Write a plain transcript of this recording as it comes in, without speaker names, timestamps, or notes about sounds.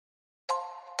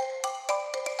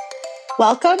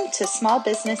Welcome to Small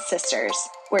Business Sisters,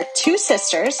 where two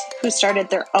sisters who started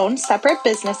their own separate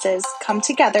businesses come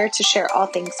together to share all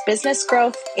things business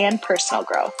growth and personal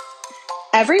growth.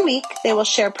 Every week, they will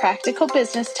share practical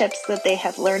business tips that they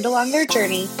have learned along their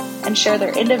journey and share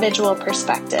their individual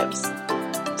perspectives.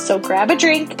 So grab a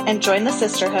drink and join the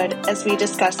sisterhood as we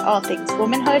discuss all things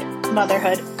womanhood,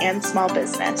 motherhood, and small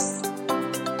business.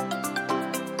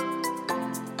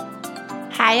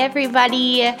 Hi,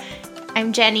 everybody.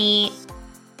 I'm Jenny.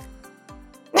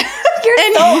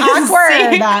 You're so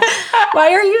awkward.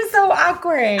 Why are you so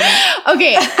awkward?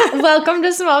 Okay, welcome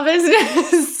to Small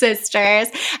Business Sisters.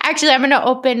 Actually, I'm going to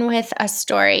open with a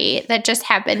story that just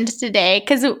happened today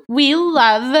because we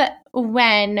love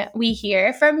when we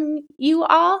hear from you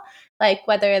all, like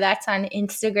whether that's on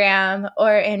Instagram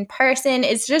or in person.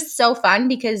 It's just so fun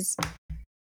because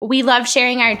we love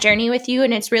sharing our journey with you,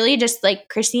 and it's really just like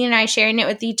Christine and I sharing it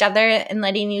with each other and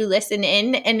letting you listen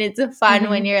in, and it's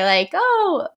fun when you're like,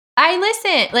 oh, I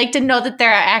listen, like to know that there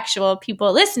are actual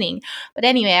people listening. But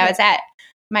anyway, I was at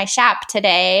my shop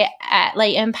today at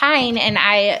Light and Pine,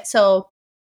 and so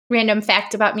random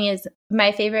fact about me is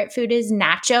my favorite food is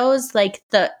nachos, like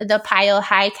the pile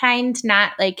high kind,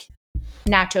 not like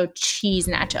nacho cheese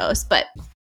nachos, but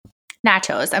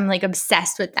nachos. I'm like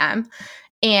obsessed with them.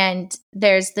 And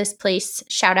there's this place,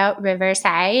 shout out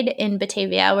Riverside in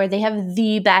Batavia, where they have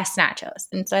the best nachos.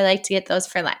 And so I like to get those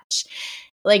for lunch,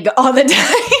 like all the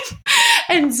time.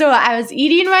 And so I was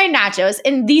eating my nachos,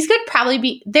 and these could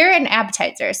probably they're an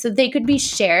appetizer, so they could be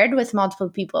shared with multiple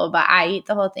people, but I eat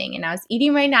the whole thing. And I was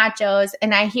eating my nachos,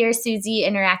 and I hear Susie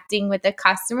interacting with a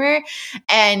customer,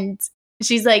 and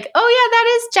she's like, oh yeah, that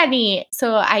is Jenny.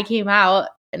 So I came out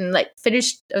and like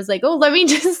finished. I was like, oh, let me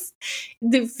just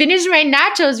finish my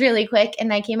nachos really quick.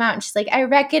 And I came out and she's like, I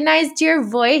recognized your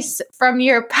voice from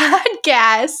your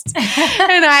podcast.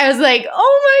 And I was like,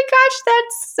 oh my gosh,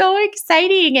 that's so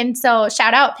exciting. And so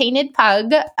shout out Painted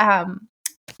Pug,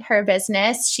 her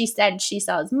business. She said she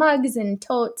sells mugs and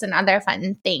totes and other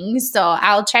fun things. So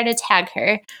I'll try to tag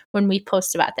her when we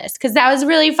post about this because that was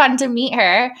really fun to meet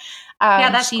her.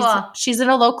 Yeah, that's cool. She's a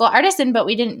local artisan, but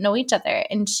we didn't know each other.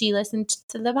 And she listened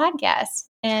to the podcast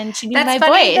and she knew my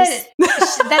voice.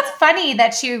 That's funny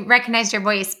that she recognized your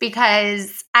voice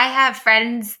because I have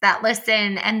friends that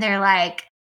listen and they're like,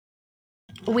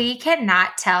 we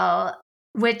cannot tell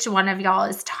which one of y'all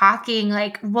is talking.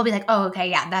 Like, we'll be like, oh, okay,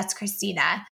 yeah, that's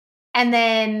Christina. And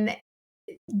then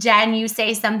Jen, you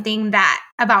say something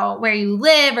about where you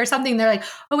live or something. They're like,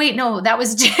 oh, wait, no, that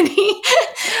was Jenny.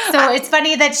 So it's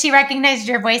funny that she recognized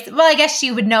your voice. Well, I guess she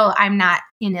would know I'm not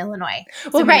in Illinois.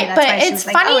 Well, right. But it's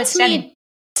funny to me,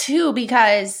 too,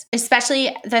 because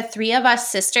especially the three of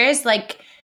us sisters, like,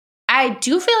 I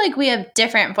do feel like we have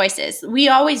different voices. We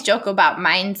always joke about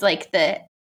mine's like the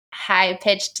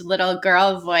high-pitched little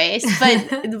girl voice,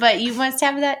 but you must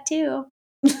have that, too.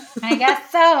 I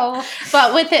guess so.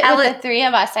 But with the three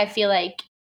of us, I feel like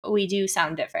we do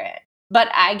sound different. But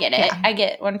I get it. Yeah. I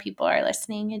get when people are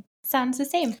listening, it sounds the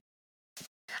same.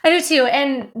 I do too.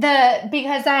 And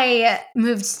because I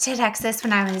moved to Texas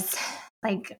when I was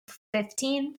like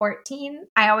 15, 14,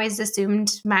 I always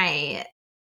assumed my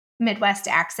Midwest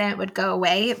accent would go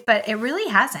away, but it really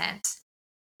hasn't.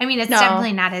 I mean, it's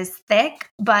definitely not as thick,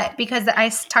 but because I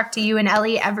talk to you and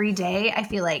Ellie every day, I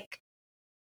feel like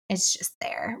it's just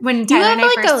there. When Tyler and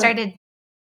I first started.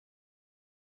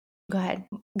 Go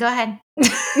ahead.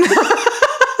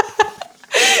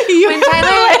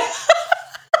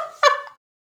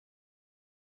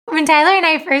 When Tyler and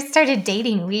I first started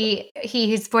dating,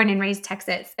 he's born and raised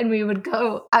Texas, and we would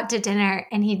go out to dinner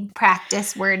and he'd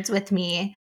practice words with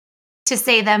me to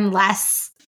say them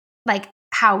less like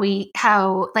how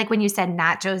like when you said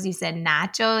nachos, you said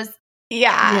nachos.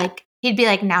 Yeah. He'd be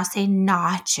like, now say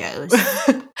nachos.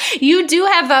 You do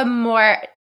have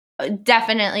a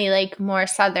definitely like more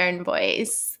Southern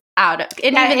voice and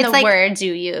even the words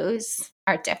you use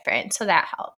are different. So that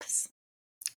helps.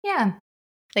 Yeah.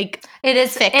 Like it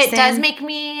is. It does make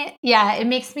me. Yeah, it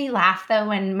makes me laugh though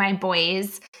when my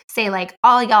boys say like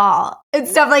all y'all and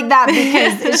stuff like that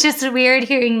because it's just weird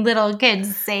hearing little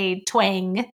kids say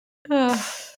twang.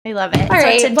 I love it. All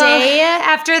right, today,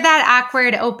 after that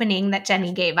awkward opening that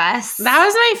Jenny gave us, that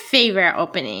was my favorite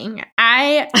opening.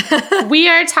 We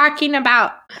are talking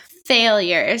about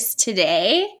failures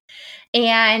today,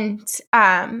 and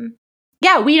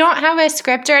we don't have a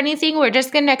script or anything. We're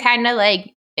just gonna kind of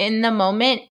like in the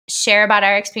moment share about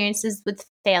our experiences with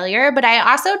failure. But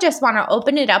I also just want to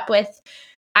open it up with,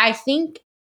 I think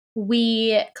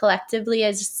we collectively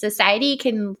as a society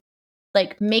can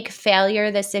like make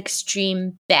failure this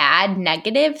extreme bad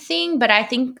negative thing, but I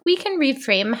think we can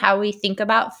reframe how we think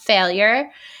about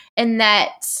failure, and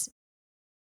that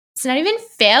it's not even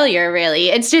failure really.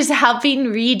 It's just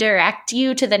helping redirect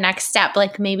you to the next step.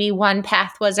 Like maybe one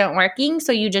path wasn't working,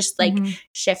 so you just like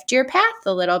shift your path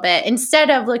a little bit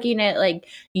instead of looking at like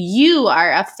you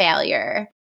are a failure.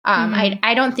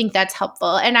 I don't think that's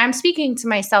helpful. And I'm speaking to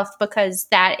myself because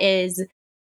that is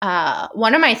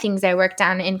one of my things I worked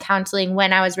on in counseling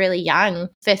when I was really young,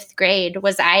 5th grade,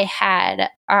 was I had,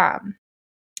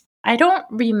 I don't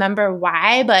remember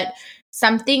why, but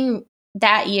something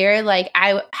that year, like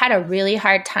I had a really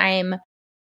hard time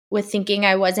with thinking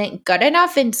I wasn't good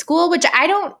enough in school, which I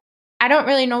don't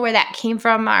really know where that came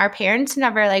from. Our parents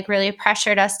never like really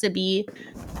pressured us to be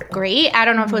great. I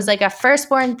don't know if it was like a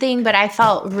firstborn thing, but I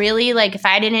felt really like if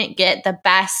I didn't get the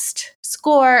best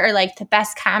score or like the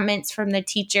best comments from the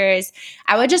teachers,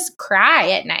 I would just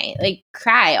cry at night, like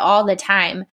cry all the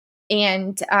time.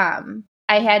 And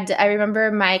I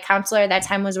remember my counselor at that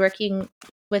time was working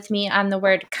with me on the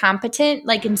word competent,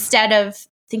 like instead of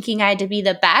thinking I had to be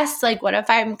the best, like what if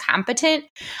I'm competent?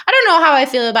 I don't know how I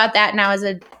feel about that now as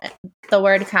the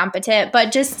word competent,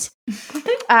 but just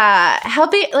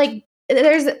helping, like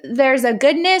there's a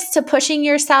goodness to pushing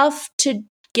yourself to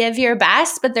give your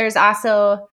best, but there's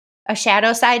also a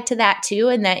shadow side to that too,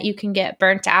 and that you can get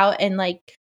burnt out. And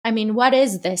like, I mean, what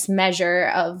is this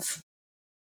measure of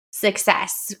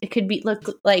success? It could be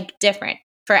look like different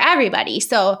for everybody.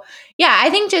 So yeah,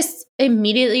 I think just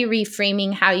immediately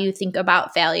reframing how you think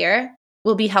about failure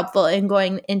will be helpful in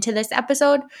going into this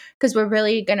episode, because we're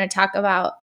really going to talk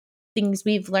about things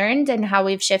we've learned and how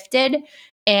we've shifted.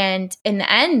 And in the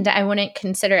end, I wouldn't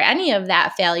consider any of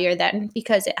that failure then,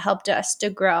 because it helped us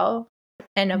to grow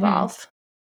and evolve.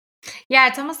 Yeah,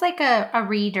 it's almost like a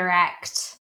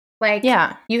redirect. Like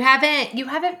you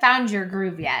haven't found your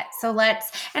groove yet. So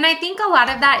and I think a lot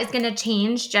of that is going to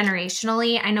change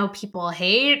generationally. I know people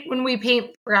hate when we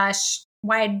paintbrush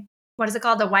what is it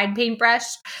called? The wide paintbrush?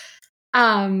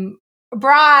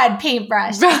 Broad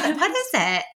paintbrush. What is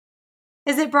it?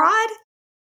 Is it broad?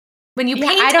 When you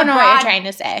paint I don't know what you're trying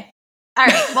to say. All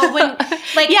right. Well, when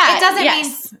it doesn't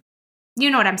mean, you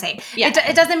know what I'm saying. Yeah.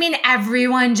 It doesn't mean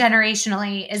everyone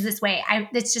generationally is this way.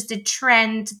 It's just a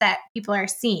trend that people are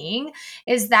seeing,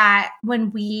 is that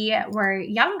when we were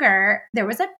younger, there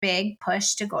was a big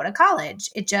push to go to college.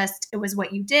 It was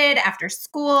what you did after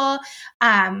school.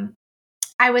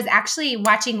 I was actually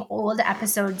watching old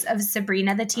episodes of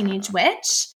Sabrina the Teenage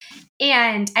Witch,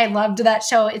 and I loved that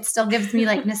show. It still gives me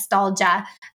like nostalgia.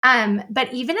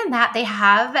 But even in that, they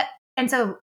have, and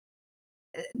so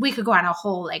we could go on a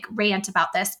whole like rant about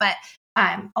this, but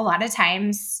a lot of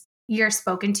times you're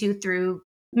spoken to through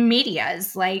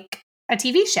medias like a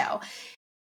TV show.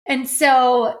 And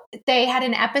so they had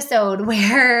an episode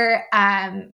where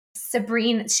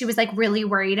Sabrina, she was like really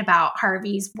worried about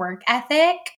Harvey's work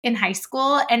ethic in high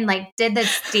school, and like did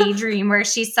this daydream where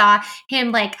she saw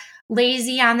him like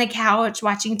lazy on the couch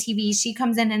watching TV. She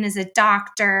comes in and is a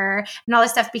doctor and all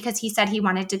this stuff because he said he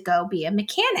wanted to go be a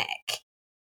mechanic.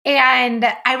 And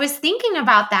I was thinking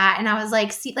about that, and I was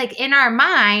like, see, like in our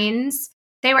minds,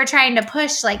 they were trying to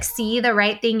push, like, see, the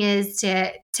right thing is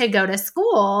to go to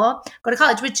school, go to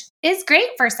college, which is great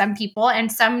for some people,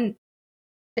 and some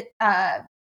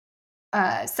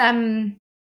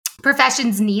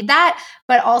professions need that.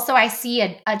 But also I see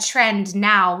a trend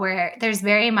now where there's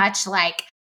very much like,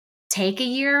 take a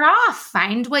year off,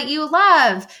 find what you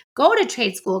love, go to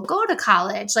trade school, go to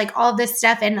college, like all this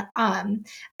stuff. And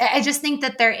I just think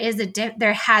that there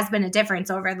has been a difference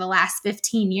over the last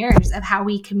 15 years of how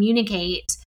we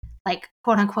communicate, like,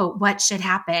 quote unquote, what should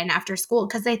happen after school.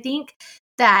 Because I think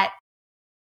that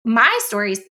my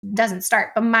story doesn't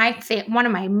start, but one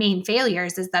of my main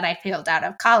failures is that I failed out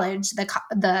of college,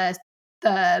 the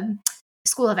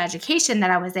school of education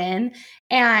that I was in,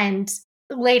 and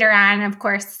later on, of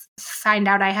course, find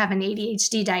out I have an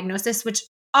ADHD diagnosis, which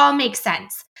all makes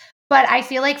sense. But I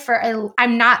feel like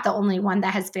I'm not the only one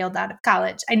that has failed out of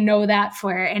college. I know that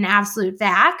for an absolute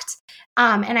fact.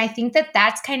 And I think that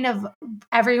that's kind of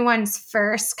everyone's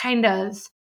first kind of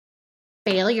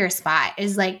failure spot,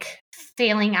 is like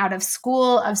failing out of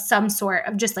school of some sort,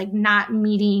 of just like not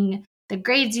meeting the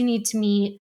grades you need to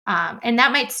meet. And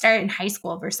that might start in high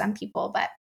school for some people, but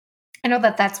I know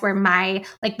that that's where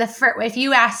if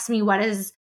you ask me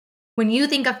when you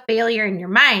think of failure in your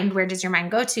mind, where does your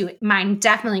mind go to? Mine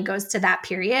definitely goes to that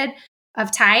period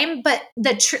of time. But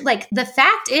the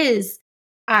fact is,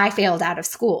 I failed out of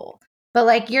school. But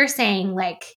like you're saying,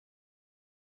 like,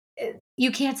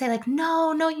 you can't say like,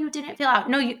 no, you didn't fail out.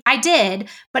 No, I did.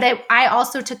 But I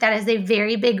also took that as a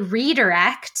very big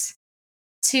redirect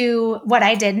to what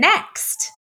I did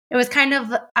next. It was kind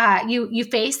of, you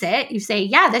face it, you say,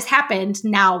 yeah, this happened.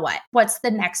 Now what? What's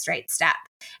the next right step?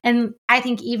 And I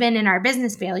think even in our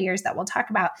business failures that we'll talk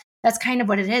about, that's kind of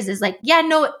what it is like, yeah,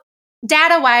 no,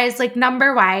 data wise, like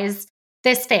number wise,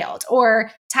 this failed,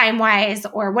 or time wise,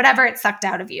 or whatever it sucked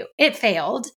out of you. It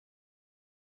failed.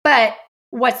 But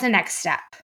what's the next step?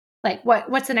 Like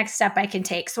what's the next step I can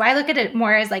take? So I look at it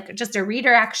more as like just a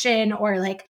redirection, or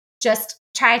like just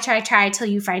try till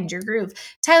you find your groove.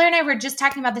 Tyler and I were just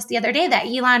talking about this the other day, that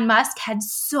Elon Musk had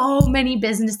so many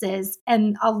businesses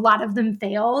and a lot of them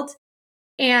failed.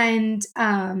 And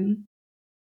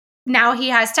now he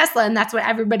has Tesla, and that's what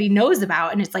everybody knows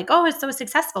about. And it's like, oh, it's so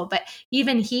successful. But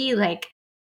even he like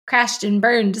crashed and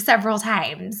burned several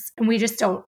times. And we just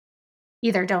don't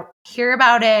hear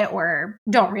about it or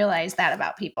don't realize that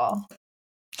about people.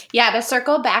 Yeah, to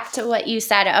circle back to what you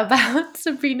said about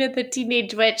Sabrina the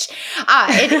Teenage Witch,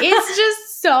 it is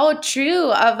just so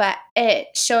true.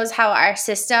 It shows how our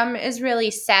system is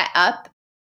really set up.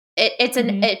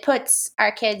 It puts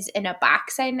our kids in a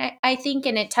box, I think,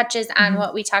 and it touches on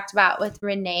what we talked about with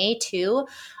Renee too,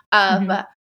 of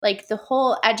like the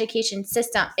whole education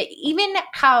system. Even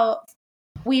how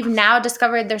we've now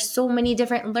discovered there's so many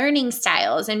different learning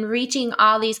styles, and reaching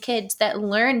all these kids that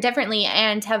learn differently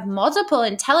and have multiple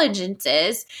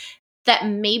intelligences, that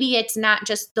maybe it's not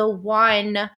just the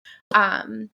one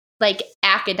like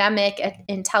academic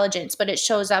intelligence, but it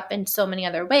shows up in so many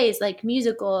other ways, like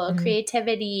musical,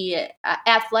 creativity,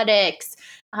 athletics,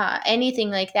 anything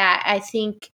like that. I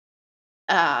think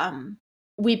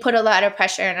we put a lot of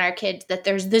pressure on our kids that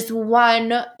there's this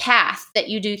one path that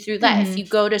you do through life. You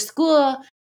go to school,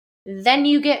 then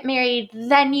you get married,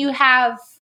 then you have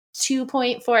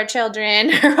 2.4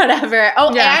 children or whatever.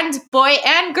 Oh, yeah. And boy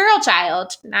and girl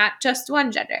child, not just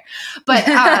one gender. But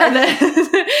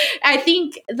I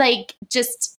think like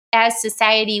just as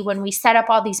society, when we set up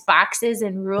all these boxes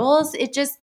and rules, it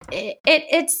just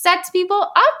it sets people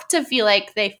up to feel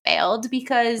like they failed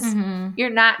because you're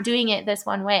not doing it this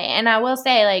one way. And I will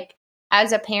say, like,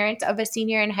 as a parent of a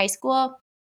senior in high school,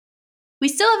 we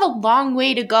still have a long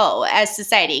way to go as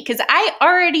society, because I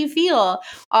already feel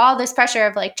all this pressure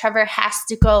of like Trevor has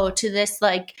to go to this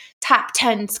like top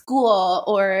 10 school,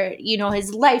 or, you know,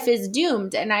 his life is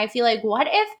doomed. And I feel like, what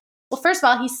if, well, first of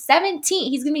all, he's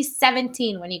 17. He's going to be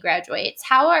 17 when he graduates.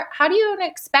 How do you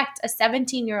expect a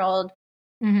 17-year-old?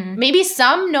 Maybe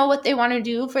some know what they want to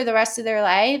do for the rest of their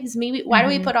lives. Maybe why do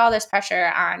we put all this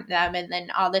pressure on them, and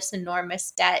then all this enormous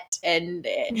debt? And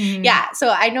so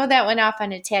I know that went off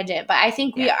on a tangent, but I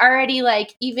think we already,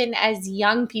 like, even as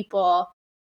young people,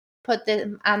 put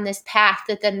them on this path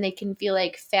that then they can feel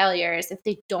like failures if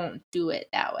they don't do it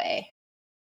that way.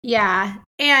 Yeah.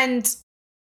 And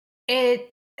it,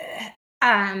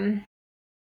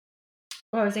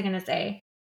 what was I going to say?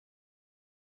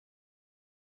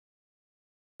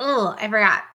 Oh, I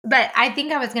forgot. But I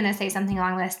think I was going to say something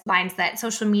along those lines, that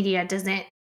social media doesn't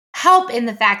help in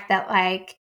the fact that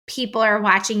like people are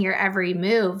watching your every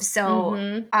move.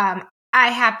 So I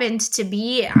happened to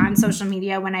be on social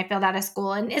media when I failed out of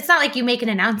school. And it's not like you make an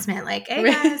announcement like,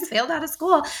 hey guys, failed out of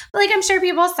school. But like, I'm sure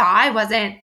people saw I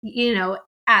wasn't, you know,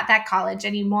 at that college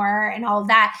anymore and all of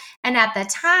that. And at the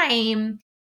time,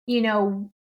 you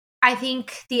know, I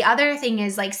think the other thing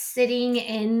is like sitting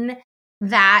in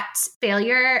that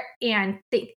failure and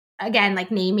again,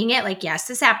 like naming it, like, yes,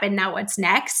 this happened. Now what's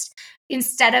next?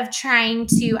 Instead of trying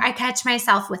to, I catch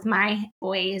myself with my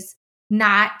boys,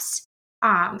 not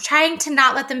trying to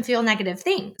not let them feel negative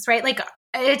things, right? Like,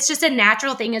 it's just a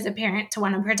natural thing as a parent to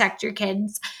want to protect your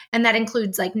kids. And that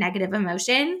includes like negative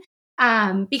emotion,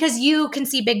 because you can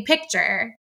see big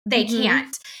picture. They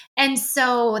can't. And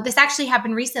so this actually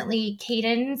happened recently.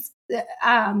 Caden's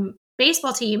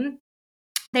baseball team,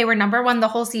 they were number 1 the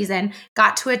whole season,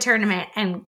 got to a tournament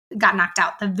and got knocked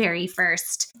out the very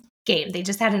first game. They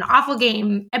just had an awful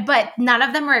game, but none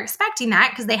of them were expecting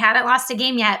that because they hadn't lost a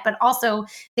game yet. But also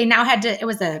they now had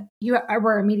to, you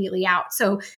were immediately out.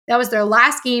 So that was their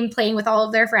last game playing with all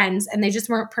of their friends, and they just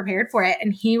weren't prepared for it.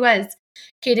 And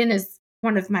Caden is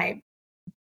one of my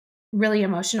really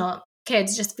emotional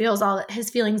kids, just feels all his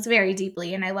feelings very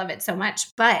deeply. And I love it so much.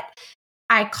 But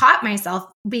I caught myself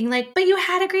being like, but you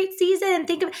had a great season.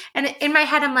 And in my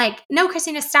head, I'm like, no,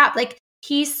 Christina, stop. Like,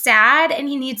 he's sad and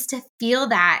he needs to feel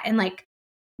that and like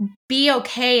be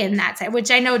okay in that side,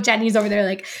 which I know Jenny's over there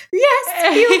like,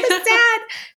 yes,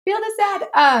 feel the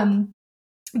sad.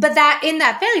 but that in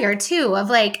that failure too, of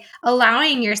like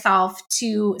allowing yourself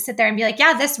to sit there and be like,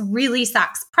 yeah, this really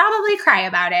sucks. Probably cry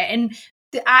about it. And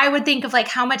I would think of like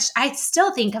I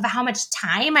still think of how much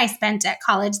time I spent at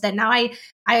college that now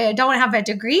I don't have a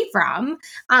degree from.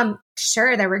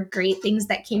 Sure, there were great things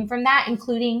that came from that,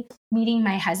 including meeting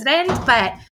my husband,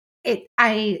 but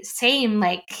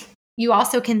like you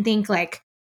also can think like,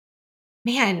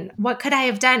 man, what could I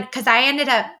have done? Because I ended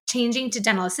up changing to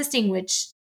dental assisting, which,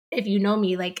 if you know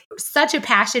me, like such a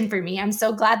passion for me. I'm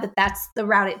so glad that that's the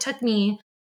route it took me.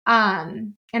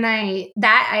 And I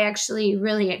actually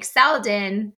really excelled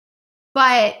in.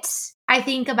 But I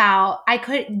think about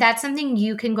that's something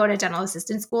you can go to dental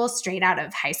assistant school straight out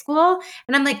of high school.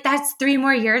 And I'm like, that's 3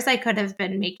 more years I could have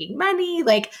been making money.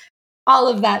 Like all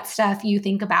of that stuff you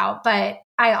think about. But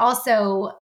I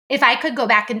also, if I could go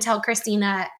back and tell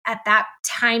Christina at that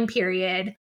time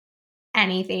period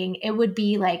anything, it would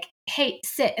be like, hey,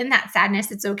 sit in that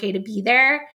sadness. It's okay to be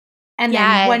there. And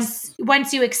then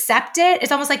once you accept it,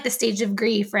 it's almost like the stage of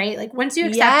grief, right? Like once you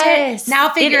accept it, now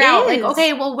figure out like,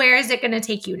 okay, well, where is it going to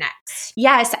take you next?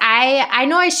 Yes. I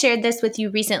know I shared this with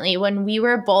you recently when we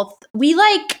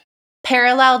like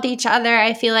paralleled each other,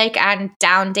 I feel like, on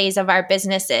down days of our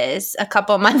businesses a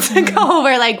couple months ago,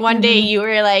 where like one day you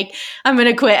were like, I'm going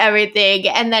to quit everything.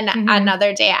 And then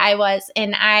another day I was,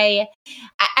 and I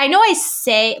know I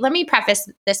say, let me preface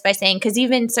this by saying, because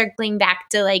even circling back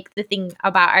to like the thing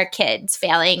about our kids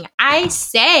failing, I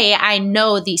say I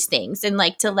know these things and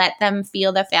like to let them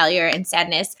feel the failure and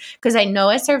sadness because I know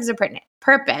it serves a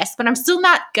purpose, but I'm still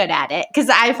not good at it because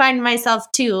I find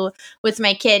myself too with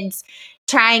my kids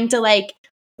trying to like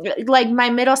my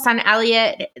middle son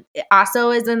Elliot also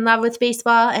is in love with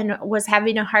baseball and was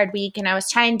having a hard week, and I was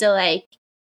trying to like,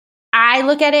 I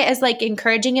look at it as like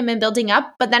encouraging him and building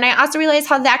up, but then I also realize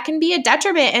how that can be a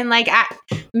detriment, and like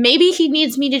maybe he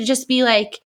needs me to just be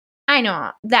like, I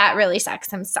know that really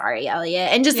sucks, I'm sorry,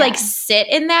 Elliot, and just like sit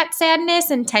in that sadness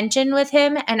and tension with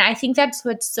him. And I think that's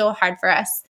what's so hard for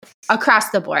us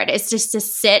across the board, is just to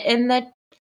sit in the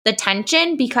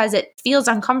tension because it feels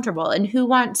uncomfortable, and who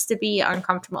wants to be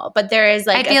uncomfortable? But there is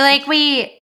like, I feel like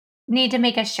we need to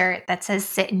make a shirt that says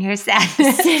sit in your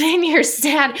sadness. Sit in your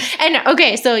sad. And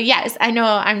okay, so yes, I know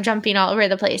I'm jumping all over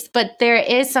the place, but there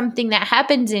is something that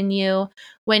happens in you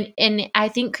when, and I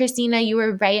think Christina, you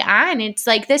were right on. It's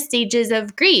like the stages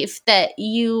of grief that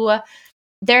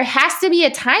there has to be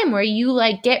a time where you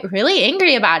like get really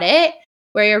angry about it,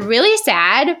 where you're really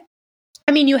sad.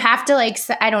 I mean, you have to like,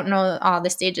 I don't know all the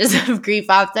stages of grief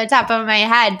off the top of my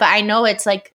head, but I know it's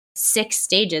like 6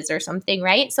 stages or something,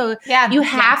 right? So you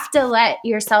have to let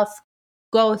yourself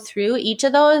go through each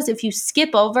of those. If you skip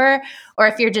over, or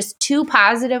if you're just too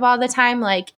positive all the time,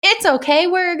 like, it's okay,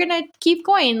 we're going to keep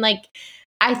going. Like,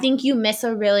 I think you miss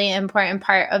a really important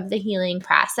part of the healing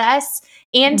process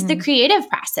and the creative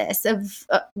process of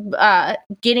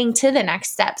getting to the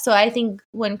next step. So I think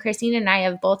when Christine and I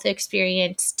have both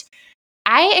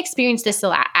I experience this a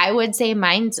lot. I would say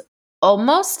mine's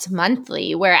almost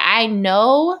monthly, where I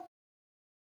know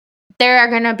there are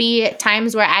going to be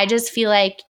times where I just feel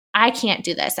like I can't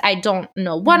do this. I don't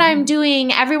know what I'm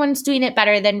doing. Everyone's doing it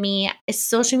better than me.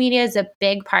 Social media is a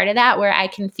big part of that, where I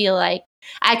can feel like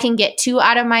I can get too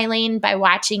out of my lane by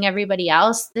watching everybody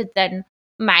else, that then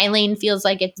my lane feels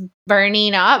like it's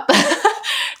burning up.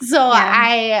 So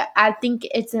I think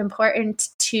it's important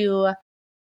to,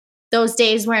 those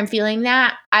days where I'm feeling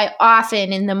that, I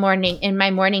often in the morning, in my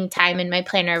morning time in my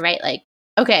planner, write like,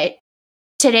 okay,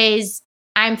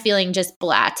 I'm feeling just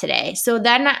blah today. So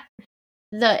then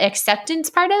the acceptance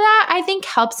part of that, I think,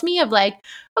 helps me of like,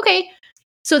 okay,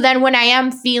 so then when I am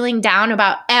feeling down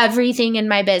about everything in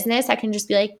my business, I can just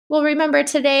be like, well, remember,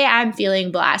 today I'm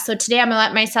feeling blah. So today I'm going to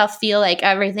let myself feel like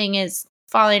everything is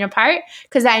falling apart,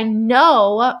 because I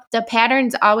know the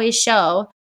patterns always show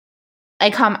I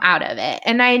come out of it,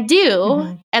 and I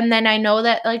do. And then I know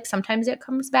that like sometimes it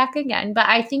comes back again, but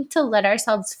I think to let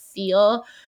ourselves feel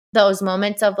those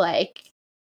moments of like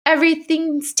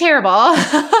everything's terrible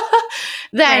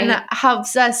then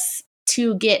helps us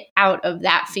to get out of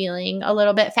that feeling a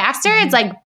little bit faster. It's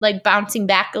like bouncing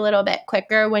back a little bit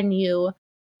quicker when you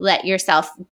let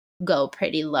yourself go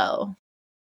pretty low.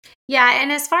 Yeah,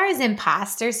 and as far as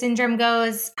imposter syndrome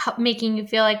goes, making you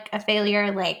feel like a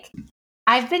failure, like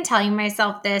I've been telling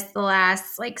myself this the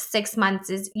last like 6 months,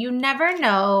 is you never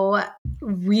know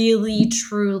really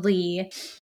truly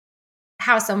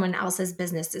how someone else's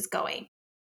business is going.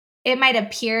 It might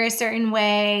appear a certain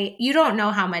way. You don't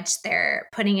know how much they're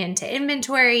putting into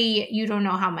inventory. You don't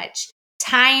know how much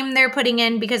time they're putting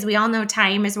in, because we all know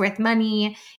time is worth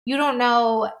money. You don't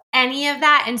know any of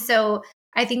that. And so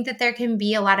I think that there can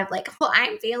be a lot of like, well,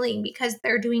 I'm failing because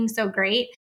they're doing so great,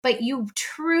 but you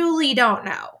truly don't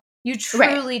know. You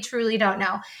truly don't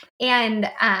know. And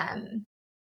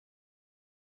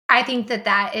I think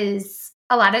that is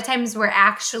a lot of times we're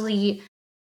actually,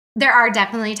 there are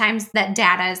definitely times that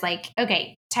data is like,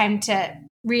 okay, time to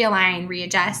realign,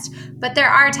 readjust. But there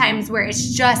are times where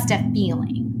it's just a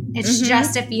feeling. It's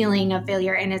just a feeling of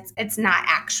failure, and it's not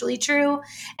actually true.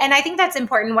 And I think that's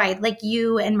important why like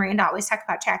you and Miranda always talk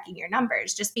about tracking your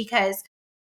numbers, just because,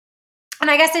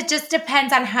 and I guess it just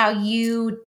depends on how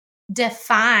you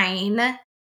define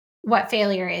what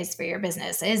failure is for your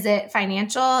business. Is it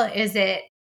financial? Is it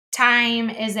time?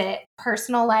 Is it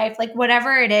personal life? Like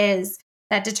whatever it is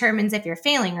that determines if you're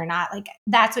failing or not, like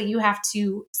that's what you have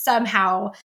to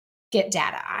somehow get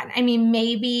data on. I mean,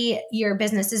 maybe your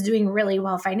business is doing really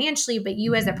well financially, but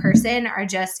you as a person are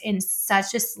just in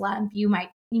such a slump. You might,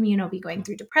 be going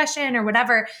through depression or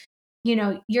whatever.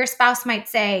 Your spouse might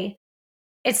say,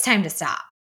 it's time to stop,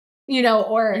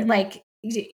 or like,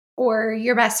 or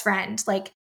your best friend,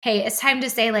 like, hey, it's time to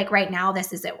say like right now,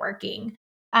 this isn't working.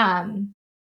 And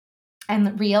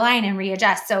realign and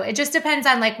readjust. So it just depends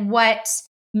on like what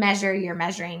measure you're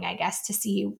measuring, I guess, to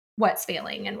see what's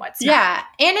failing and what's not. Yeah.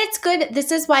 And it's good.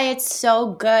 This is why it's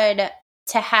so good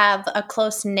to have a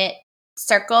close knit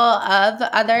circle of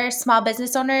other small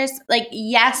business owners. Like,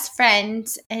 yes,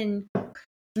 friends and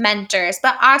mentors,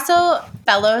 but also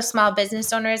fellow small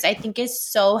business owners, I think is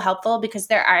so helpful because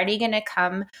they're already going to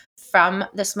come from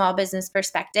the small business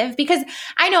perspective. Because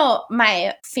I know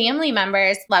my family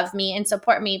members love me and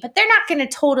support me, but they're not going to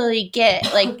totally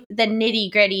get like the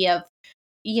nitty gritty of,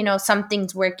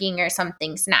 something's working or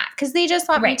something's not, because they just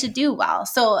want me to do well.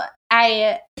 So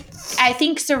I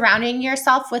think surrounding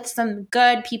yourself with some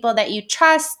good people that you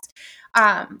trust,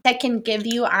 that can give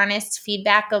you honest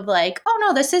feedback of like, oh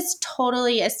no, this is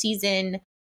totally a season,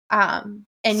 and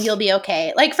you'll be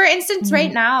okay. Like for instance,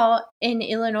 right now in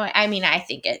Illinois, I mean, I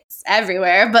think it's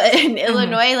everywhere, but in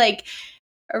Illinois, like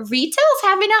retail's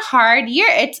having a hard year.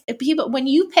 It's people, when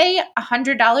you pay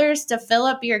 $100 to fill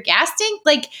up your gas tank,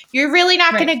 like you're really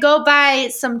not going to go buy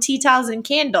some tea towels and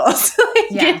candles.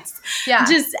 It's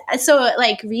just so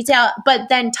like retail, but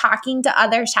then talking to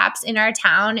other shops in our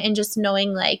town and just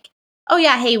knowing like, oh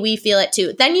yeah, hey, we feel it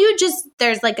too. Then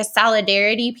there's like a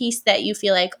solidarity piece that you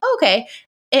feel like, okay,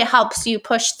 it helps you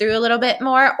push through a little bit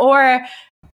more, or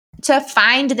to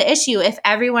find the issue. If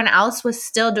everyone else was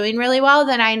still doing really well,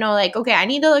 then I know like, okay, I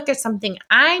need to look at something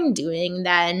I'm doing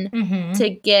then to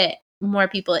get more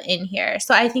people in here.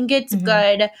 So I think it's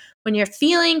good when you're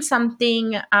feeling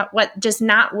something, what just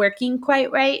not working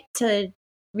quite right, to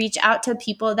reach out to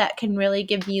people that can really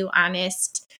give you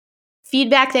honest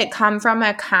feedback that come from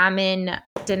a common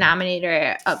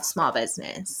denominator of small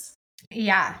business.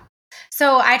 Yeah.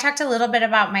 So I talked a little bit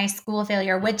about my school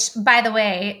failure, which by the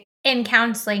way, in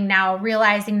counseling now,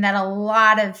 realizing that a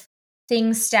lot of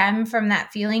things stem from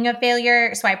that feeling of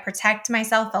failure. So I protect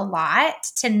myself a lot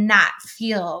to not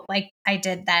feel like I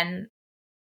did then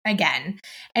again.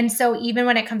 And so even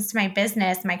when it comes to my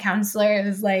business, my counselor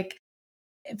is like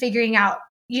figuring out,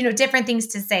 different things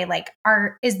to say, like,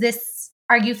 are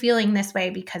you feeling this way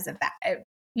because of that?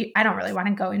 I don't really want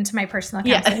to go into my personal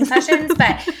counseling sessions,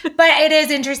 but it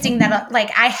is interesting that like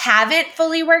I haven't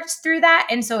fully worked through that.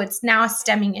 And so it's now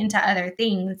stemming into other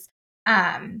things.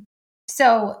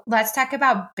 So let's talk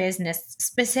about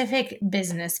specific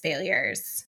business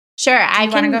failures. Sure. Do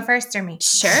you want to go first or me?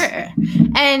 Sure.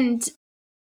 And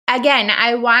again,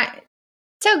 I want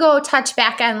to go touch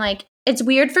back on like, it's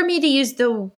weird for me to use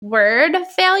the word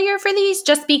failure for these,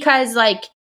 just because like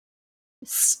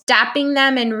stopping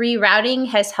them and rerouting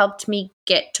has helped me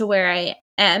get to where I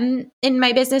am in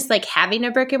my business, like having a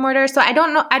brick and mortar. So I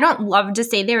don't love to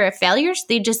say they were failures.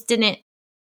 They just didn't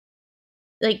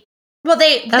like, well,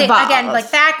 they again, like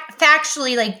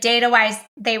factually, like data wise,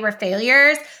 they were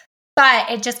failures,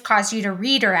 but it just caused you to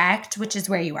redirect, which is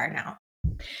where you are now.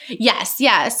 Yes.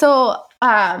 Yeah. So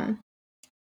I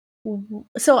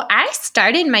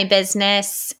started my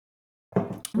business.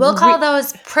 We'll call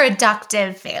those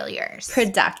productive failures.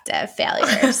 Productive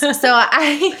failures. So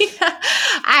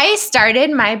I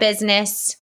started my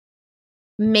business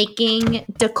making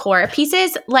decor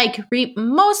pieces, like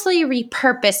mostly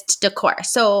repurposed decor.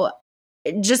 So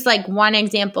just like one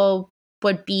example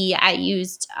would be I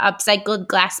used upcycled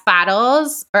glass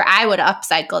bottles, or I would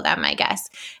upcycle them, I guess,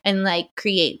 and like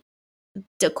create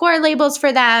decor labels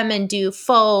for them and do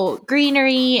faux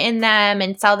greenery in them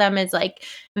and sell them as like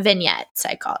vignettes,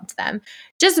 I called them.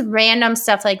 Just random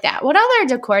stuff like that. What other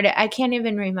decor I can't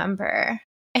even remember.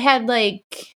 I had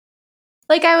like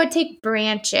I would take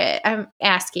branches. I'm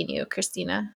asking you,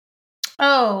 Christina.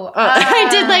 I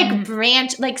did like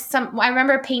I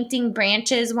remember painting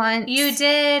branches once. You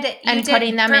did. And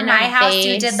putting them in my house, vase.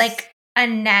 you did like a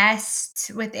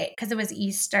nest with it because it was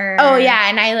Easter. Oh yeah,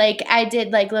 and I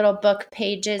did like little book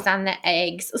pages on the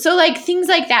eggs. So like things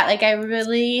like that. Like I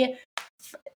really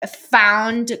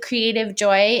found creative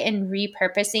joy in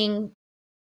repurposing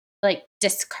like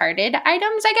discarded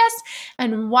items, I guess.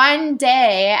 And one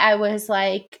day I was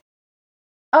like,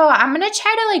 oh, I'm going to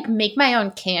try to like make my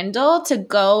own candle to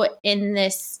go in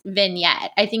this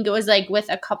vignette. I think it was like with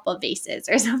a couple vases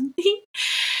or something.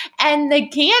 And the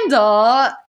candle,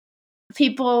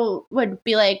 people would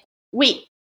be like, wait,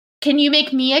 can you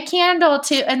make me a candle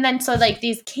too? And then so like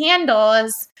these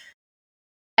candles,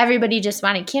 everybody just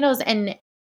wanted candles. And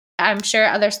I'm sure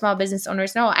other small business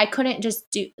owners know, I couldn't just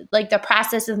do like the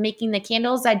process of making the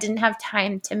candles. I didn't have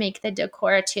time to make the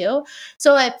decor too.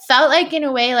 So it felt like in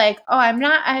a way like, oh, I'm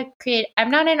not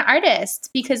an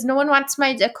artist because no one wants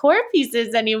my decor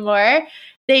pieces anymore.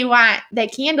 They want the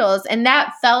candles. And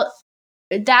that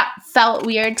felt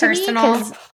weird to me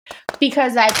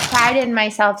because I prided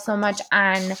myself so much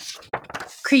on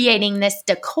creating this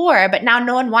decor, but now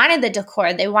no one wanted the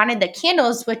decor. They wanted the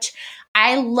candles, which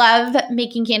I love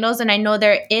making candles, and I know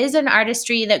there is an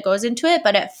artistry that goes into it,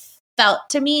 but it felt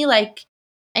to me like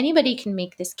anybody can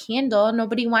make this candle.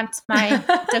 Nobody wants my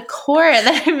decor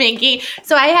that I'm making.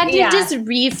 So I had to just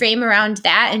reframe around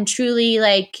that and truly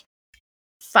like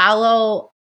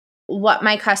follow what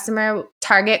my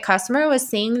target customer was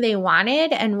saying they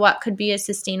wanted and what could be a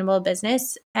sustainable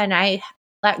business. And I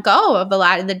let go of a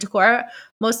lot of the decor,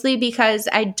 mostly because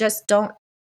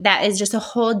that is just a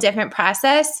whole different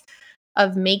process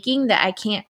of making that I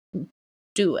can't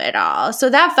do it all. So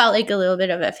that felt like a little bit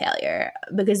of a failure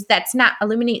because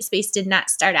Illuminate Space did not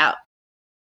start out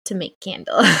to make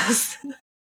candles.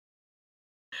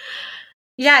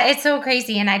 Yeah, it's so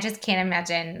crazy. And I just can't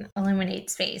imagine Illuminate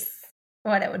Space,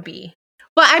 what it would be.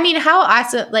 Well, I mean, how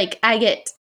awesome, like I get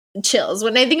chills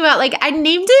when I think about like I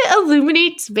named it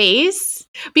Illuminate Space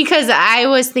because I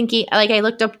was thinking like I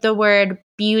looked up the word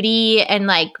beauty and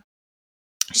like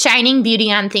shining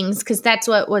beauty on things because that's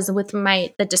what was with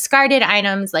the discarded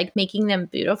items, like making them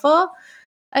beautiful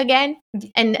again.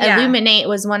 And illuminate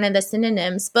was one of the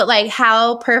synonyms, but like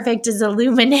how perfect is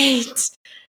illuminate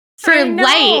for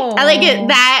light? I like it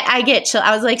that I get chill.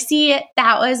 I was like, see,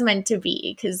 that was meant to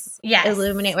be because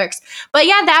illuminate works. But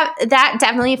yeah, that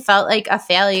definitely felt like a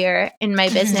failure in my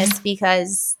business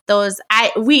because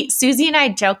Susie and I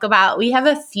joke about, we have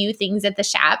a few things at the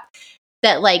shop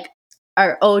that like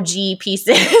are OG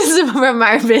pieces from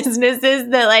our businesses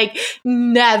that like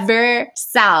never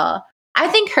sell. I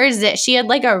think hers she had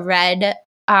like a red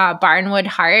barnwood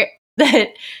heart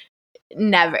that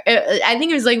I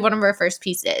think it was like one of our first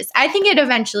pieces. I think it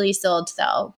eventually sold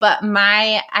though, but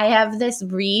I have this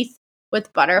wreath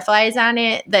with butterflies on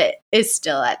it that is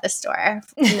still at the store.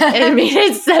 I made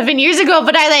it 7 years ago,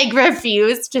 but I like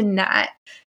refuse to not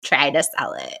try to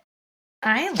sell it.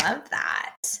 I love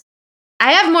that.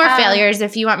 I have more failures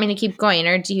if you want me to keep going,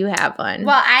 or do you have one?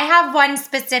 Well, I have one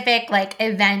specific like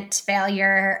event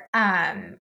failure.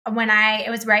 It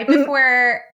was right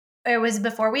before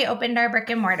before we opened our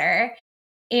brick and mortar,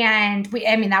 and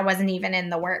that wasn't even in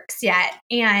the works yet.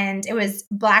 And it was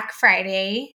Black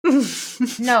Friday.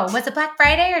 No, was it Black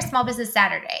Friday or Small Business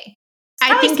Saturday?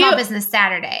 I think Small Business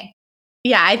Saturday.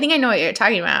 Yeah, I think I know what you're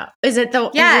talking about. Is it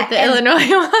the Illinois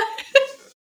one?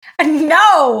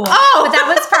 No. Oh, but that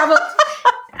was probably.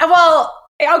 Well,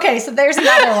 okay, so there's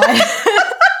another one.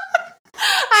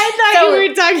 I thought you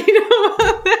were talking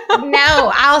about that.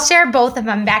 No, I'll share both of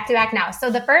them back to back now.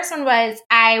 So the first one was,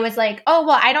 I was like, oh,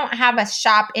 well, I don't have a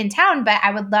shop in town, but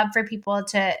I would love for people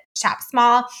to shop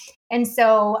small. And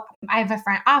so I have a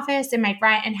front office in my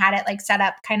front and had it like set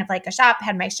up kind of like a shop,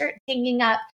 had my shirt hanging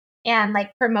up and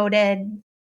like promoted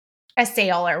a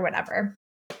sale or whatever.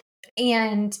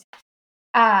 And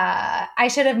I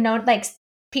should have known, like,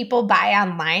 people buy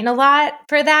online a lot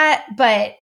for that,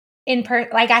 but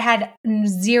I had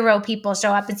 0 people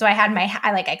show up. And so I had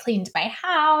I cleaned my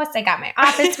house. I got my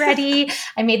office ready.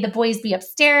 I made the boys be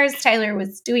upstairs. Tyler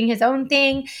was doing his own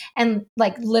thing. And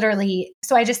like literally,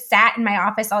 so I just sat in my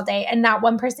office all day and not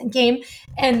one person came.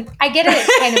 And I get it.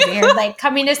 It's kind of weird, like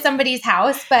coming to somebody's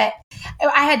house, but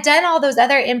I had done all those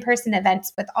other in-person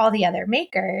events with all the other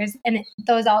makers and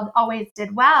those always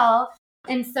did well.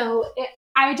 And so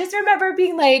I just remember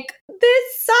being like,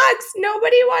 this sucks.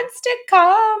 Nobody wants to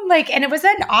come. Like, and it was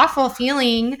an awful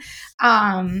feeling.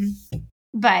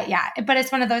 But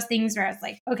it's one of those things where I was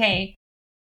like, okay,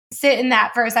 sit in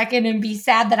that for a second and be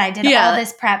sad that I did all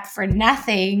this prep for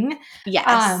nothing.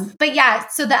 Yes. But yeah,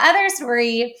 so the other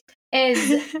story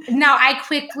is now I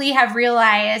quickly have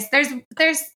realized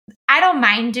I don't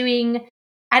mind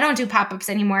I don't do pop-ups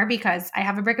anymore because I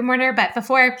have a brick and mortar, but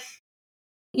before,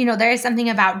 there is something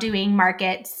about doing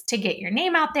markets to get your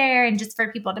name out there and just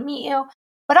for people to meet you.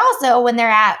 But also when they're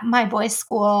at my boys'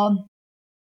 school,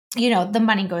 the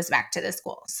money goes back to the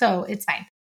school. So it's fine.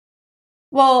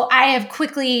 Well, I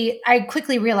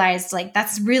quickly realized like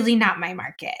that's really not my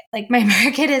market. Like my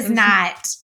market is not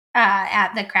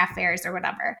at the craft fairs or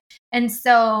whatever. And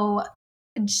so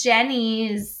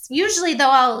Jenny's usually though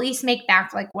I'll at least make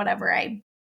back like whatever I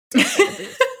did for the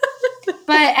booth.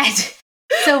 But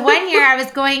so one year I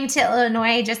was going to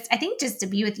Illinois just to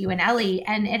be with you and Ellie,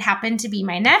 and it happened to be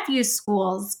my nephew's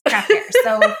school's craft fair.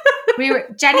 So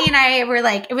Jenny and I were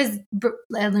like, it was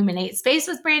Illuminate Space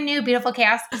was brand new, Beautiful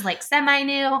Chaos was like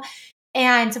semi-new.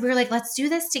 And so we were like, let's do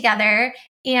this together.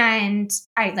 And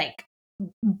I like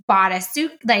bought a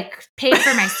suit, like paid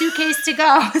for my suitcase to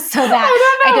go so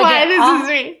that I don't know why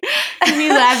this is me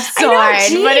laugh so hard,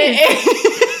 but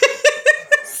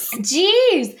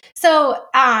Jeez. So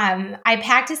I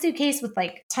packed a suitcase with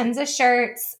like tons of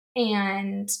shirts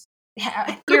and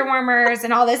ear warmers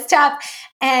and all this stuff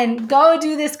and go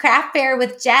do this craft fair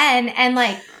with Jen. And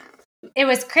like, it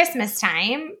was Christmas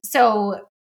time. So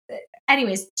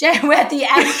anyways, Jen at the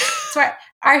end, so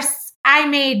I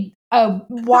made a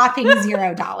whopping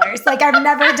 $0. Like I've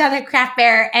never done a craft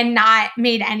fair and not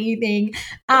made anything.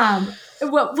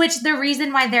 Which the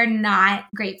reason why they're not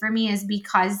great for me is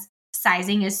because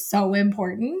sizing is so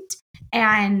important.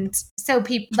 And so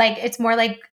people like, it's more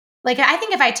like I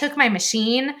think if I took my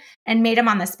machine and made them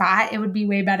on the spot, it would be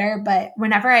way better. But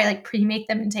whenever I like pre-make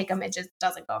them and take them, it just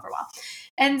doesn't go over well.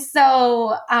 And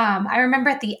so I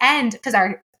remember at the end, because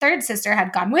our third sister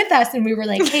had gone with us and we were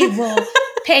like, hey, we'll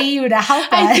pay you to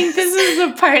help us. I think this is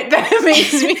the part that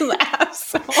makes me laugh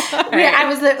so hard. I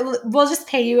was like, we'll just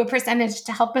pay you a percentage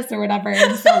to help us or whatever.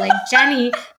 And so like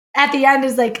Jenny at the end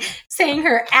is like saying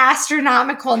her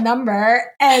astronomical number.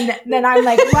 And then I'm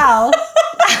like, well,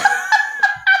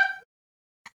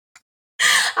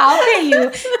 I'll pay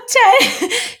you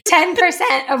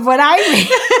 10% of what I make.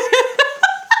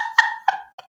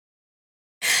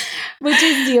 Which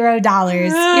is $0.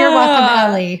 You're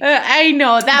welcome, Ellie. I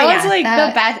know. That was the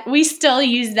best. We still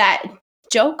use that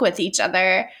joke with each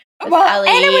other. Well, Ellie.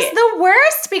 And it was the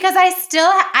worst because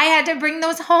I had to bring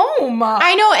those home.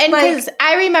 I know. And because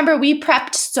I remember we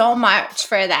prepped so much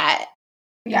for that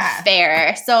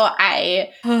fair. So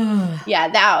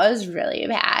that was really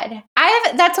bad.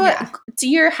 To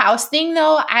your house thing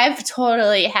though, I've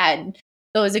totally had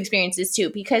those experiences too,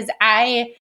 because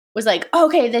I was like,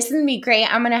 okay, this is going to be great.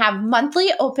 I'm going to have monthly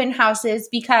open houses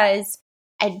because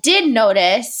I did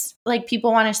notice like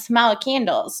people want to smell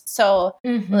candles. So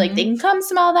like they can come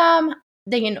smell them.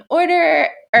 They can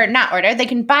they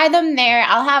can buy them there.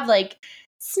 I'll have like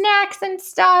snacks and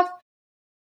stuff.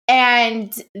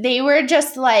 And they were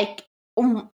just like,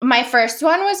 my first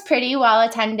one was pretty well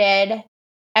attended.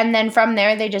 And then from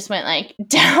there, they just went like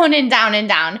down and down and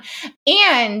down.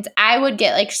 And I would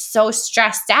get like so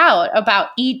stressed out about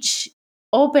each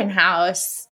open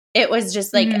house. It was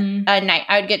just like a night.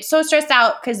 I would get so stressed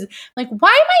out because like, why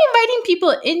am I inviting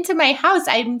people into my house?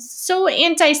 I'm so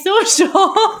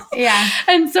antisocial. Yeah.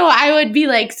 And so I would be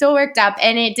like so worked up.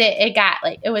 And it got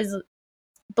like, it was,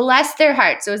 bless their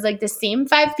hearts. It was like the same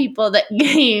 5 people that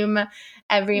came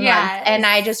every month. And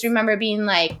I just remember being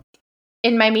like,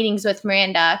 in my meetings with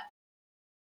Miranda,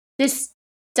 this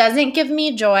doesn't give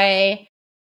me joy.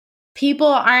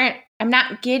 I'm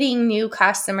not getting new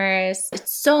customers.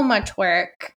 It's so much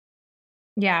work.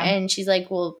 Yeah. And she's like,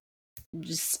 well,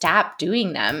 just stop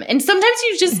doing them. And sometimes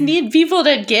you just need people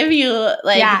to give you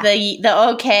like the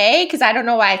okay. Cause I don't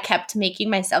know why I kept making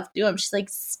myself do them. She's like,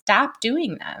 stop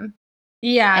doing them.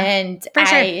 Yeah. And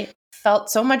I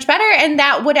felt so much better. And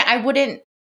that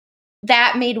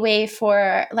made way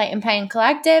for Light and Pine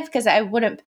Collective because it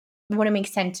wouldn't make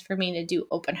sense for me to do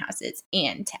open houses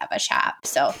and to have a shop.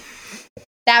 So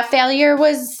that failure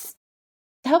was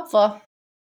helpful.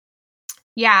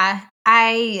 Yeah.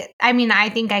 I mean, I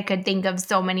think I could think of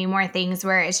so many more things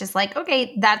where it's just like,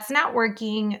 okay, that's not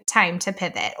working. Time to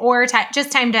pivot or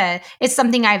it's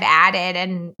something I've added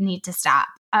and need to stop.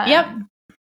 Yep.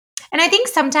 And I think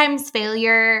sometimes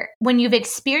failure, when you've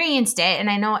experienced it, and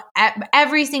I know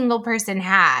every single person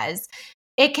has,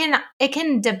 it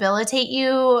can debilitate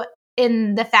you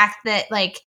in the fact that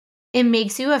like it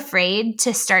makes you afraid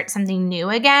to start something new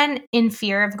again in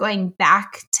fear of going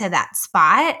back to that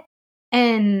spot.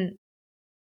 And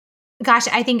gosh,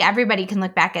 I think everybody can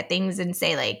look back at things and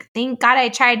say like, thank God I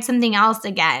tried something else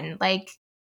again. Like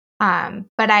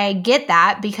But I get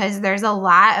that because there's a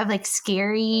lot of like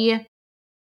scary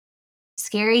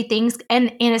things,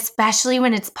 and especially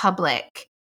when it's public.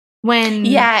 When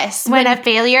a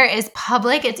failure is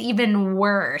public, it's even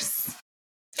worse.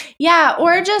 Yeah,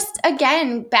 or just,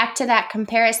 again, back to that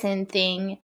comparison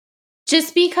thing.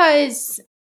 Just because,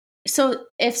 so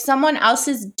if someone else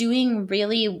is doing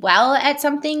really well at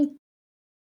something,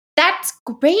 that's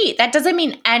great. That doesn't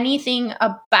mean anything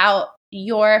about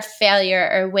your failure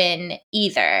or win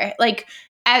either. Like,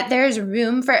 there's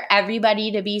room for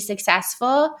everybody to be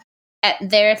successful at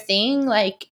their thing.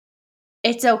 Like,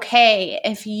 it's okay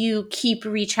if you keep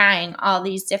retrying all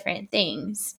these different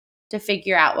things to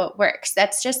figure out what works.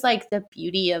 That's just like the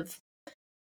beauty of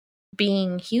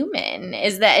being human,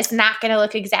 is that it's not going to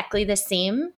look exactly the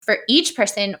same for each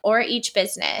person or each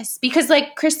business. Because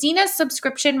like Christina's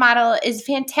subscription model is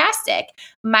fantastic.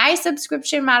 My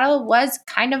subscription model was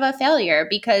kind of a failure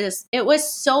because it was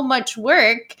so much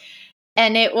work,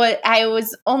 and I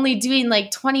was only doing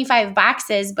like 25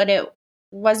 boxes, but it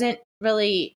wasn't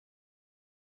really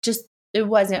just, it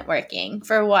wasn't working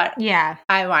for what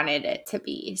I wanted it to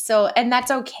be. So, and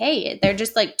that's okay. They're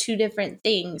just like two different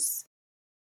things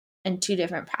and two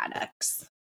different products.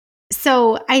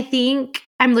 So I think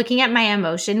I'm looking at my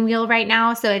emotion wheel right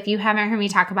now. So if you haven't heard me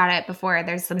talk about it before,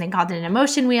 there's something called an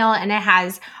emotion wheel, and it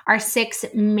has our 6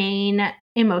 main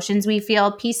emotions we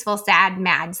feel: peaceful, sad,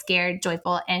 mad, scared,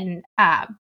 joyful, and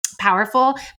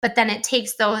powerful. But then it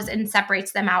takes those and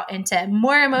separates them out into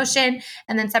more emotion,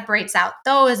 and then separates out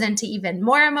those into even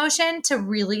more emotion to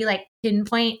really like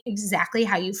pinpoint exactly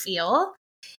how you feel.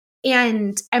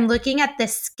 And I'm looking at the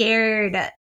scared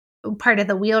part of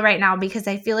the wheel right now because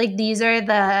I feel like these are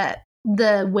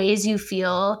the ways you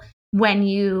feel when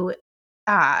you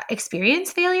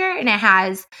experience failure. And it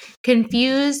has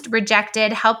confused,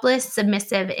 rejected, helpless,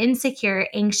 submissive, insecure,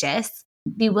 anxious,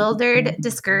 bewildered,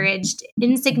 discouraged,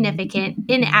 insignificant,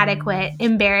 inadequate,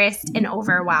 embarrassed, and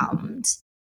overwhelmed.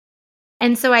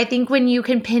 And so I think when you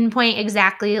can pinpoint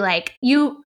exactly like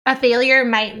a failure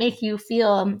might make you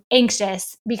feel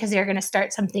anxious because you're going to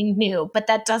start something new, but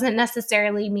that doesn't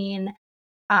necessarily mean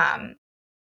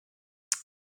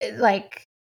like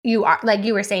you are, like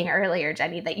you were saying earlier,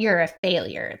 Jenny, that you're a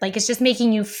failure. Like it's just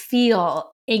making you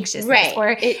feel anxious, right?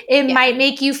 Or it might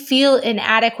make you feel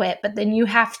inadequate, but then you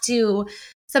have to,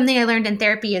 something I learned in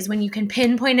therapy is when you can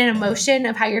pinpoint an emotion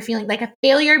of how you're feeling, like a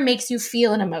failure makes you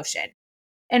feel an emotion.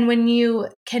 And when you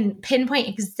can pinpoint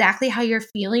exactly how you're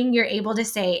feeling, you're able to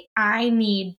say, I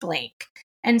need blank.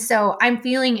 And so I'm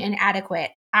feeling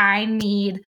inadequate. I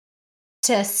need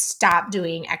to stop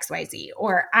doing XYZ,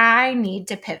 or I need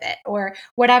to pivot, or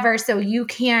whatever. So you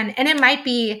can, and it might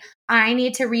be, I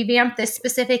need to revamp this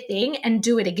specific thing and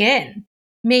do it again.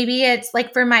 Maybe it's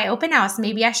like for my open house,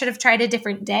 maybe I should have tried a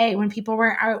different day when people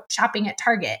weren't out shopping at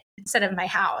Target instead of my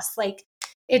house. Like,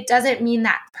 it doesn't mean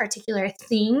that particular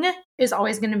thing is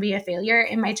always going to be a failure.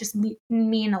 It might just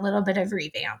mean a little bit of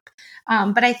revamp.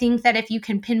 But I think that if you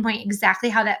can pinpoint exactly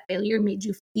how that failure made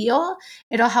you feel,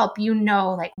 it'll help you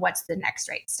know like what's the next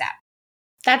right step.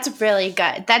 That's really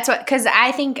good. That's what, because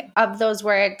I think of those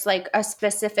words, like a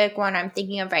specific one I'm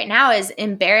thinking of right now is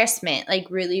embarrassment, like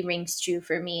really rings true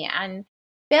for me on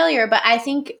failure. But I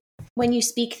think when you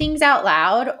speak things out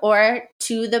loud or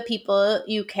to the people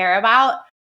you care about,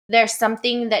 there's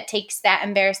something that takes that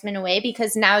embarrassment away,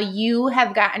 because now you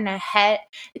have gotten ahead,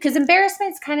 because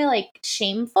embarrassment is kind of like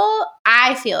shameful,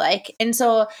 I feel like. And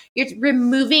so you're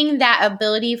removing that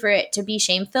ability for it to be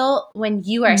shameful when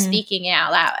you are speaking it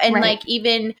out loud. And like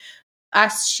even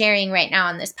us sharing right now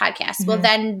on this podcast, well,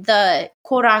 then the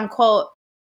quote unquote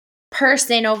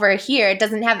person over here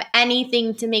doesn't have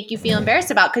anything to make you feel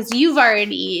embarrassed about because you've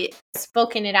already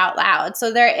spoken it out loud.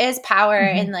 So there is power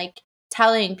in like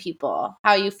telling people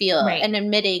how you feel and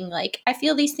admitting like, I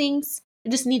feel these things. I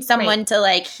just need someone to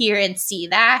like hear and see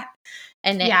that.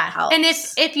 And it helps. And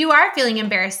if you are feeling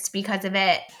embarrassed because of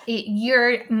it,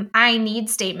 your I need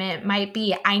statement might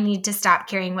be, I need to stop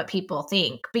caring what people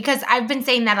think. Because I've been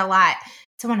saying that a lot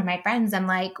to one of my friends. I'm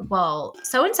like, well,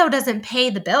 so-and-so doesn't pay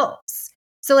the bills.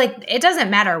 So like, it doesn't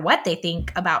matter what they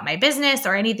think about my business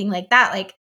or anything like that.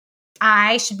 Like,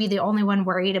 I should be the only one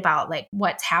worried about like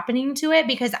what's happening to it,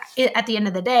 because at the end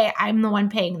of the day, I'm the one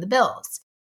paying the bills.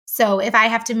 So if I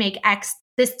have to make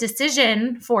this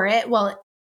decision for it, well,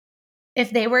 if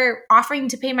they were offering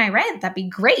to pay my rent, that'd be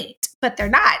great, but they're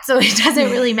not. So it doesn't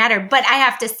really matter. But I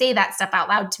have to say that stuff out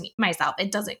loud to myself.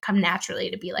 It doesn't come naturally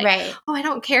to be like, oh, I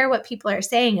don't care what people are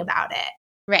saying about it.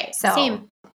 Right. So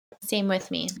same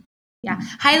with me. Yeah.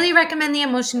 Highly recommend the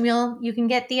Emotion Wheel. You can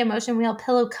get the Emotion Wheel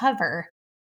pillow cover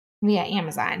via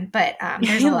Amazon, but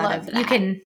there's a lot of, you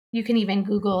can you can even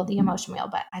Google the emotion wheel,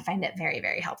 but I find it very,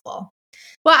 very helpful.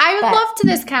 Well, I loved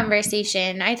this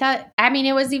conversation.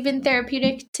 It was even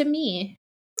therapeutic to me.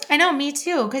 I know, me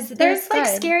too, because there's like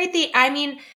scary things. I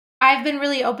mean, I've been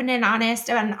really open and honest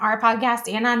on our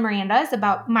podcast and on Miranda's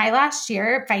about my last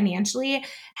year financially.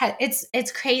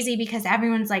 It's crazy because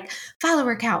everyone's like,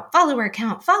 follower count.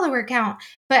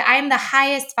 But I'm the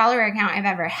highest follower count I've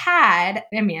ever had.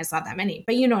 I mean, it's not that many,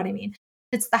 but you know what I mean.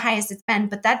 It's the highest it's been,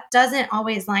 but that doesn't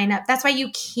always line up. That's why you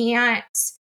can't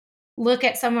look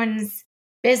at someone's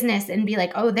business and be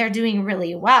like, oh, they're doing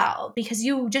really well, because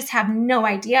you just have no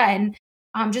idea. And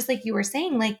just like you were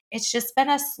saying, like, it's just been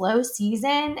a slow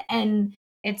season and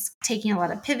it's taking a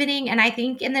lot of pivoting. And I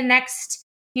think in the next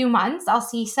few months, I'll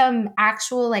see some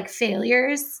actual like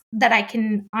failures that I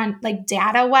can on like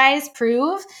data wise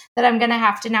prove that I'm going to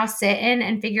have to now sit in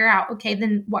and figure out, okay,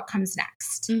 then what comes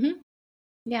next? Mm-hmm.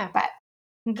 Yeah. But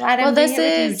I'm glad I'm doing it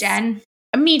with you, Jen.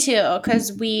 Me too,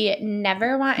 because we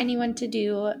never want anyone to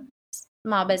do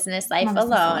small business life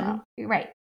alone. Right.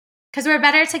 Because we're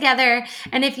better together.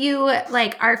 And if you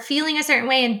like are feeling a certain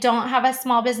way and don't have a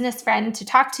small business friend to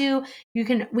talk to,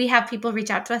 we have people reach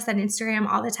out to us on Instagram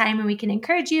all the time and we can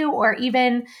encourage you, or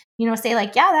even, say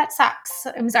like, yeah, that sucks.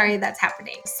 I'm sorry that's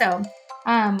happening. So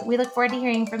we look forward to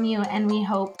hearing from you, and we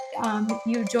hope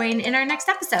you join in our next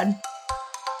episode.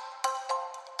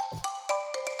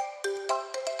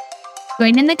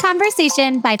 Join in the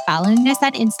conversation by following us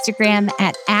on Instagram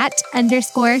at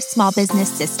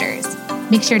 @_smallbusinesssisters.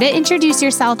 Make sure to introduce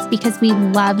yourself, because we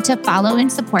love to follow and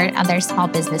support other small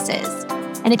businesses.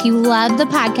 And if you love the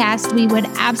podcast, we would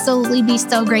absolutely be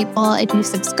so grateful if you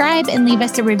subscribe and leave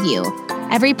us a review.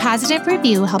 Every positive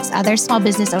review helps other small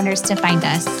business owners to find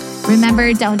us.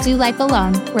 Remember, don't do life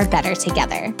alone. We're better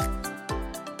together.